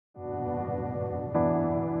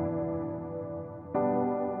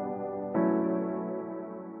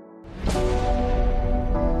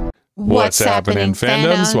What's happening,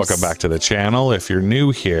 fandoms? Welcome back to the channel. If you're new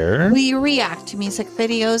here, we react to music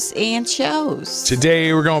videos and shows.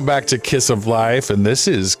 Today we're going back to Kiss of Life, and this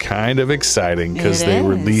is kind of exciting because they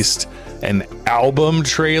released an album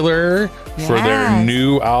trailer for their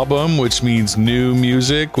new album, which means new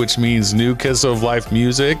music, which means new Kiss of Life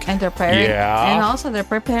music. And they're preparing, and also they're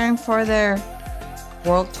preparing for their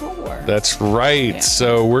world tour. That's right.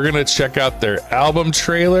 So we're gonna check out their album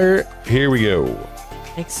trailer. Here we go.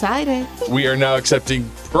 Excited. We are now accepting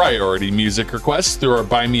priority music requests through our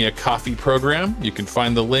Buy Me a Coffee program. You can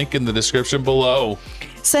find the link in the description below.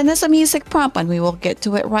 Send us a music prompt and we will get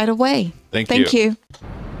to it right away. Thank you.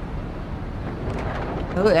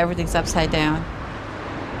 Oh, everything's upside down.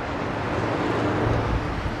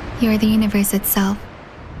 You are the universe itself.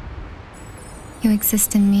 You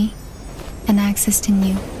exist in me, and I exist in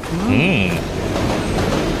you.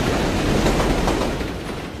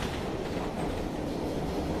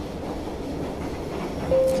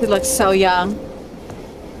 She looks so young.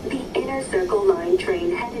 The Inner Circle Line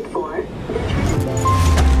train headed for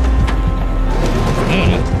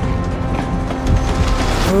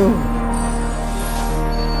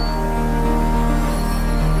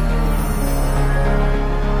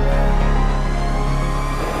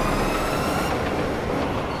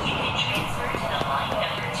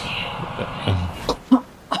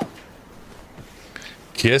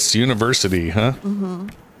Kiss University, huh?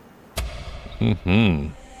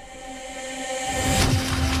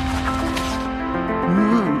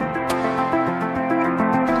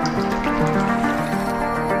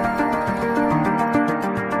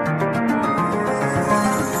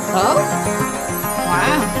 Oh,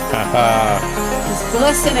 wow. It's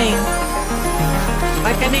glistening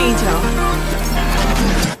like an angel.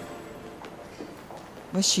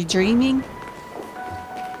 Was she dreaming?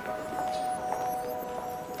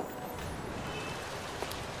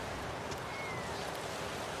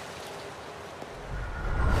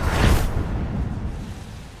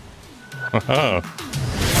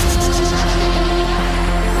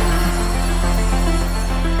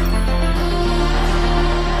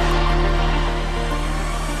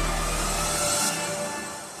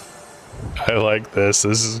 I like this.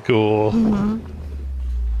 This is cool.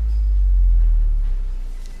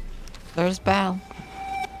 There's Belle.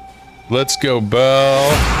 Let's go, Belle.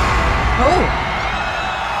 Oh.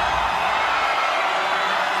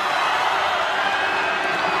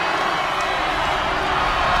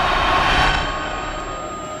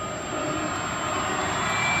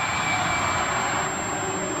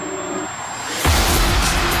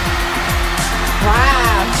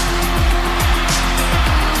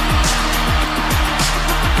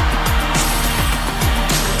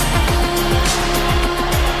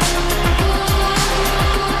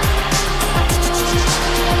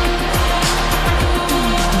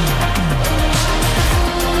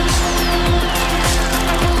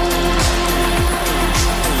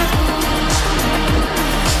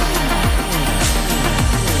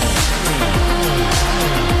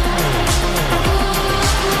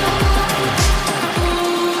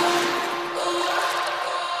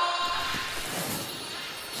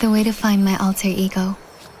 The way to find my alter ego.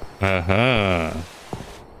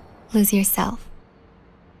 Lose yourself.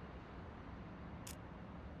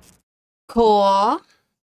 Cool.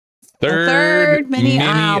 Third mini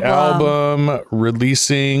album.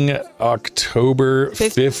 Releasing October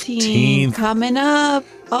 15th. Coming up.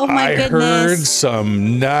 Oh my goodness. I heard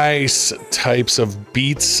some nice types of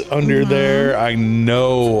beats under there. I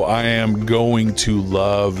know I am going to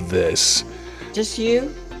love this. Just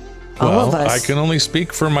you? Well, all of us. I can only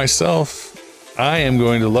speak for myself. I am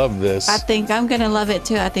going to love this. I think I'm going to love it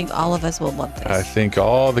too. I think all of us will love this. I think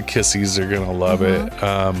all the Kissies are going to love it.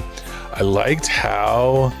 I liked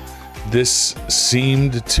how this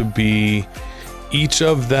seemed to be each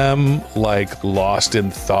of them like lost in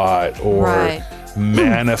thought or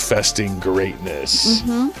manifesting greatness,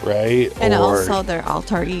 right? And also their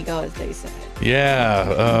alter ego, as they said.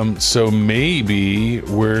 Yeah. So maybe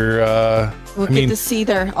we'll get to see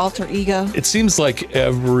their alter ego. It seems like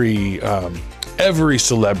every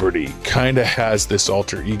celebrity kind of has this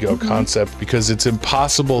alter ego concept because it's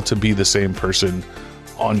impossible to be the same person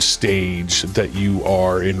on stage that you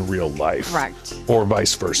are in real life, right? Or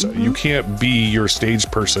vice versa. You can't be your stage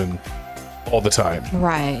person all the time,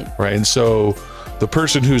 right? And so the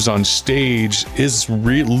person who's on stage is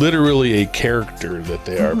literally a character that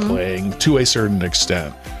they are playing to a certain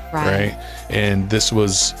extent, right? And this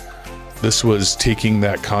was taking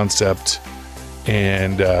that concept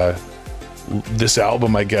and this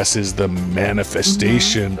album, I guess, is the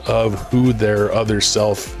manifestation of who their other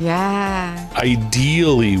self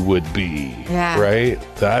ideally would be. Right?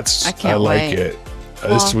 I like it.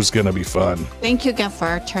 This was going to be fun. Thank you again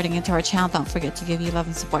for turning into our channel. Don't forget to give you love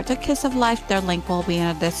and support to Kiss of Life. Their link will be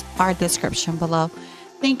in our description below.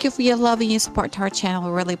 Thank you for your love and your support to our channel.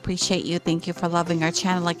 We really appreciate you. Thank you for loving our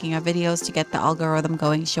channel, liking our videos to get the algorithm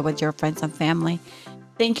going. Share with your friends and family.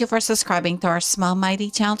 Thank you for subscribing to our small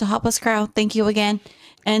mighty channel to help us grow. Thank you again.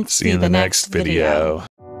 And see you in the next video.